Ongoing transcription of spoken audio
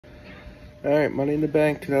All right, Money in the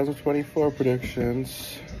Bank 2024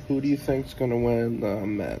 predictions. Who do you think's gonna win the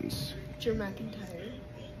men's? Drew McIntyre.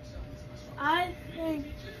 I think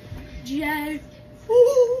Jay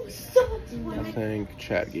Uso's I winning. think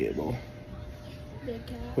Chad Gable. Big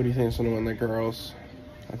Cat. Who do you think's gonna win the girls?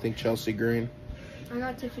 I think Chelsea Green. I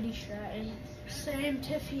got Tiffany Stratton. Same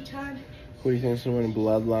Tiffy time. Who do you think's gonna win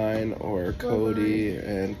Bloodline or Cody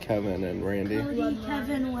and Kevin and Randy? Cody, Bloodline.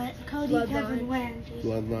 Kevin, Wendy.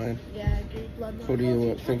 Bloodline. Yeah, I agree. Bloodline. Who do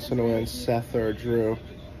you think's gonna win, Seth or Drew?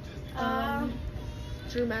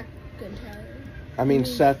 Drew McIntyre. I mean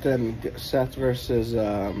Seth versus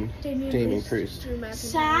Damian Priest. Drew McIntyre.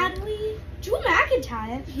 Sadly, Drew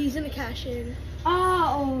McIntyre. He's gonna cash in.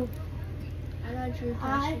 Oh, I got Drew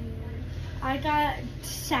cashing in. I got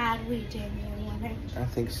sadly Damian winning. I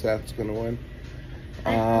think Seth's gonna win.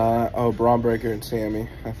 Braun Breaker and Sammy.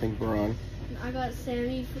 I think Braun. I got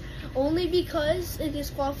Sammy only because in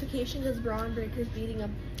disqualification because Braun Breaker's beating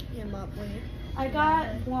him up later. I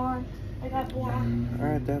got blonde. All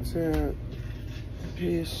right, that's it.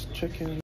 Peace, chicken.